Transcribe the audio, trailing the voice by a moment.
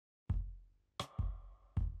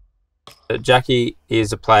Jacky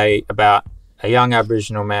is a play about a young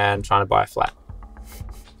Aboriginal man trying to buy a flat.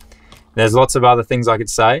 There's lots of other things I could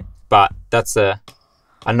say, but that's a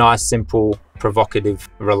nice, simple, provocative,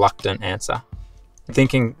 reluctant answer.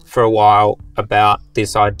 Thinking for a while about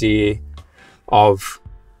this idea of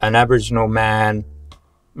an Aboriginal man,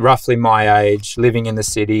 roughly my age, living in the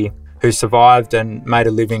city, who survived and made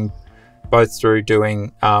a living both through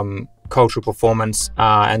doing cultural performance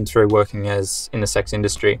and through working in the sex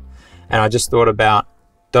industry. And I just thought about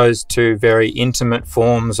those two very intimate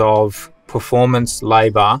forms of performance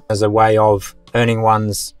labour as a way of earning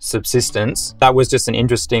one's subsistence. That was just an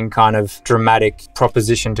interesting kind of dramatic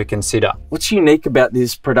proposition to consider. What's unique about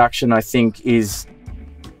this production, I think, is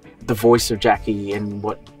the voice of Jacky and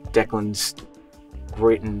what Declan's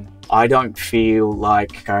written. I don't feel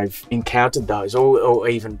like I've encountered those or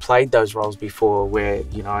even played those roles before where,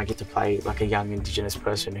 you know, I get to play like a young Indigenous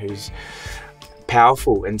person who's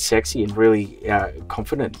powerful and sexy and really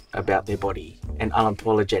confident about their body and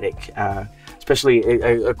unapologetic, especially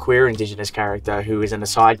a queer Indigenous character who isn't a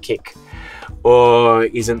sidekick or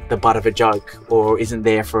isn't the butt of a joke or isn't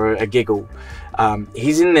there for a giggle.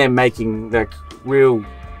 He's in there making like real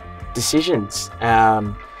decisions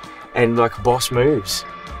and like boss moves,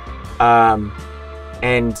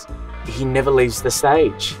 and he never leaves the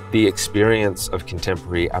stage. The experience of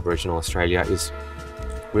contemporary Aboriginal Australia is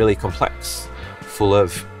really complex, full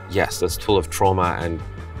of, yes, it's full of trauma and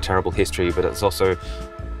terrible history, but it's also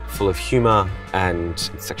full of humour and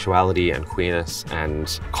sexuality and queerness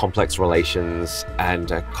and complex relations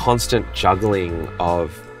and a constant juggling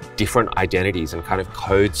of different identities and kind of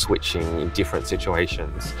code switching in different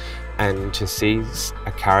situations. And to see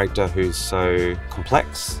a character who's so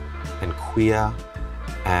complex and queer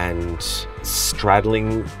and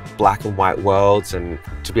straddling black and white worlds, and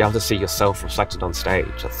to be able to see yourself reflected on stage,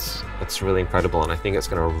 that's really incredible. And I think it's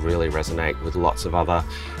going to really resonate with lots of other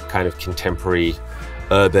kind of contemporary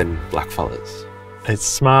urban blackfellas. It's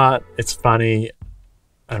smart, it's funny,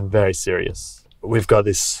 and very serious. We've got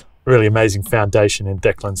this really amazing foundation in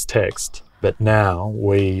Declan's text, but now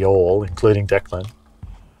we all, including Declan,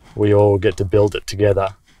 we all get to build it together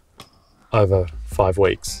over 5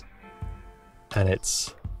 weeks. And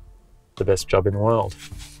it's the best job in the world.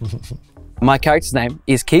 My character's name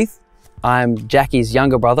is Keith. I'm Jacky's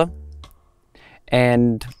younger brother.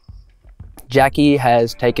 And Jacky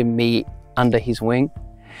has taken me under his wing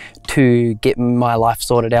to get my life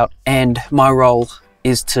sorted out. And my role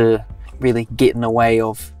is to really get in the way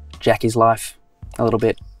of Jacky's life a little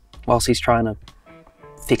bit whilst he's trying to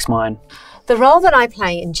fix mine. The role that I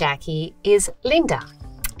play in Jacky is Linda.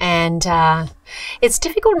 And it's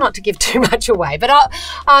difficult not to give too much away, but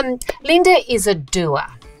Linda is a doer.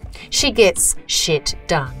 She gets shit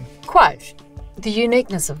done. Quote, the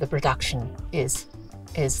uniqueness of the production is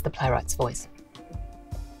the playwright's voice.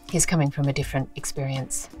 He's coming from a different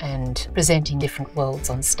experience and presenting different worlds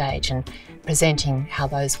on stage and presenting how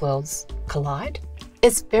those worlds collide.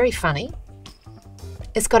 It's very funny.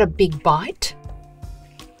 It's got a big bite.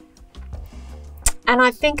 And I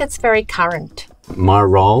think it's very current. My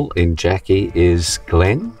role in Jacky is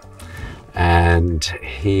Glenn, and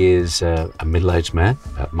he is a middle-aged man,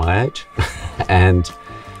 about my age, and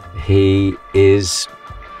he is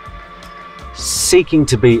seeking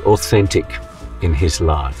to be authentic in his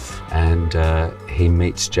life, and he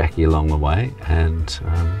meets Jacky along the way, and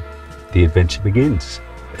the adventure begins.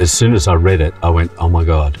 As soon as I read it, I went, oh my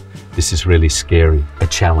God, this is really scary, a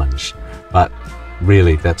challenge, but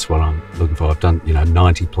really that's what I'm looking for. I've done,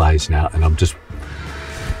 90 plays now, and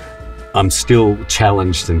I'm still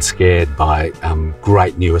challenged and scared by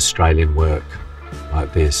great new Australian work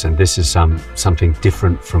like this, and this is something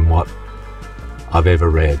different from what I've ever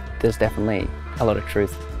read. There's definitely a lot of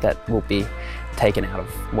truth that will be taken out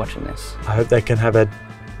of watching this. I hope they can have a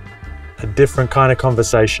different kind of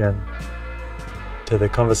conversation to the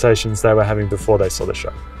conversations they were having before they saw the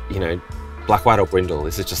show. Black, white or brindle,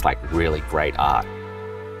 this is just like really great art.